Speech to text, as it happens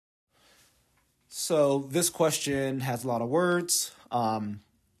So this question has a lot of words. I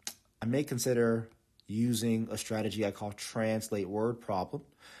may consider using a strategy I call translate word problem.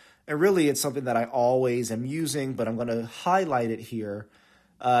 And really, it's something that I always am using, but I'm going to highlight it here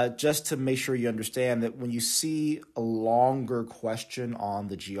just to make sure you understand that when you see a longer question on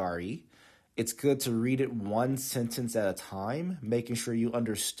the GRE, it's good to read it one sentence at a time, making sure you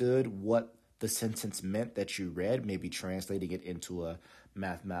understood what the sentence meant that you read, maybe translating it into a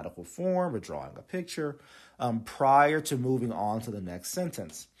mathematical form or drawing a picture prior to moving on to the next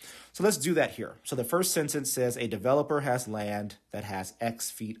sentence. So let's do that here. So the first sentence says a developer has land that has X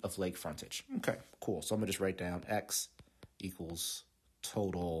feet of lake frontage. Okay, cool. So I'm gonna just write down X equals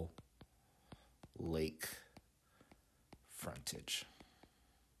total lake frontage.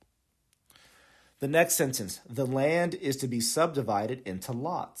 The next sentence, the land is to be subdivided into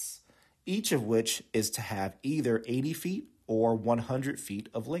lots, each of which is to have either 80 feet or 100 feet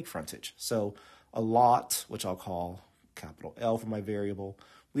of lake frontage. So a lot, which I'll call capital L for my variable,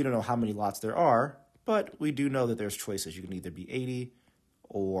 we don't know how many lots there are, but we do know that there's choices. You can either be 80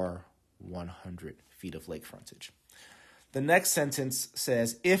 or 100 feet of lake frontage. The next sentence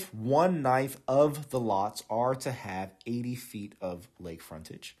says, if 1/9 of the lots are to have 80 feet of lake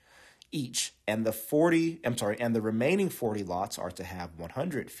frontage each, and the remaining 40 lots are to have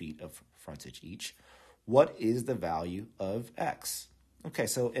 100 feet of frontage each, what is the value of X? Okay,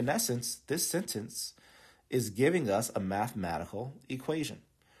 so in essence, this sentence is giving us a mathematical equation,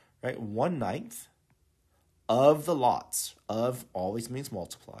 right? 1/9 of the lots, of always means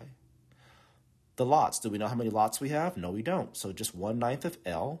multiply. The lots, do we know how many lots we have? No, we don't. So just 1/9 of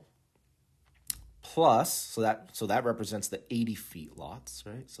L plus, so that represents the 80 feet lots,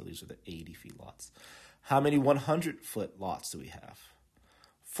 right? So these are the 80 feet lots. How many 100-foot lots do we have?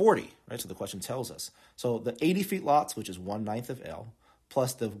 40, right? So the question tells us. So the 80 feet lots, which is 1/9 of L,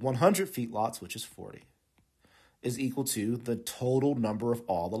 plus the 100 feet lots, which is 40, is equal to the total number of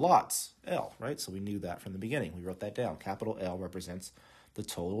all the lots, L, right? So we knew that from the beginning. We wrote that down. Capital L represents the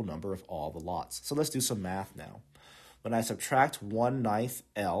total number of all the lots. So let's do some math now. When I subtract 1/9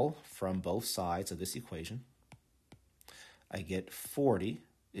 L from both sides of this equation, I get 40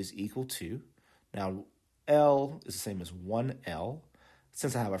 is equal to, now L is the same as 1L.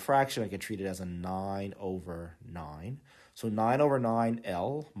 Since I have a fraction, I can treat it as a 9/9. So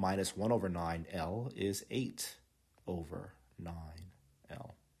 9/9L minus 1/9L is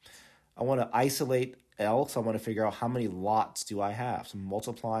 8/9L. I want to isolate L, so I want to figure out how many lots do I have. So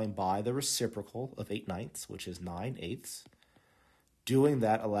multiplying by the reciprocal of 8/9, which is 9/8. Doing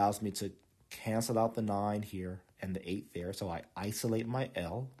that allows me to cancel out the 9 here and the 8 there. So I isolate my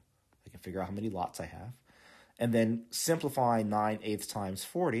L. I can figure out how many lots I have. And then simplifying 9/8 times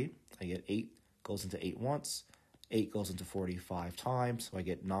 40, I get 8 goes into 8 once. 8 goes into 45 times. So I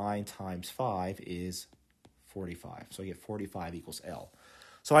get 9 times 5 is 45. So I get 45 equals L.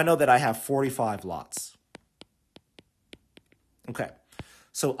 So I know that I have 45 lots. Okay,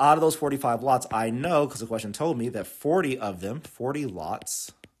 so out of those 45 lots, I know, because the question told me, that 40 of them, 40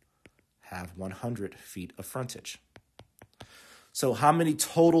 lots, have 100 feet of frontage. So how many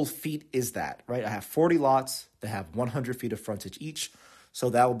total feet is that, right? I have 40 lots that have 100 feet of frontage each. So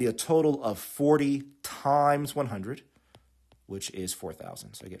that will be a total of 40 times 100, which is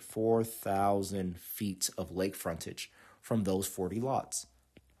 4,000. So I get 4,000 feet of lake frontage from those 40 lots.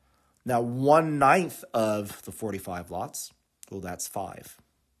 Now, 1/9 of the 45 lots, well, that's 5,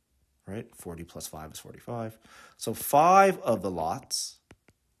 right? 40 plus 5 is 45. So 5 of the lots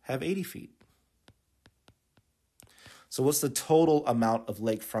have 80 feet. So what's the total amount of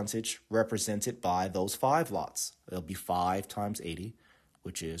lake frontage represented by those 5 lots? It'll be 5 times 80,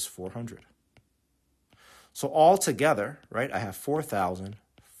 which is 400. So altogether, right, I have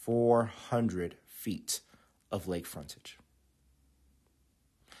 4,400 feet of lake frontage.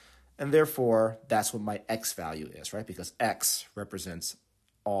 And therefore, that's what my X value is, right? Because X represents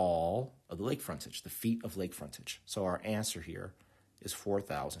all of the lake frontage, the feet of lake frontage. So our answer here is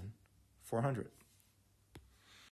 4,400.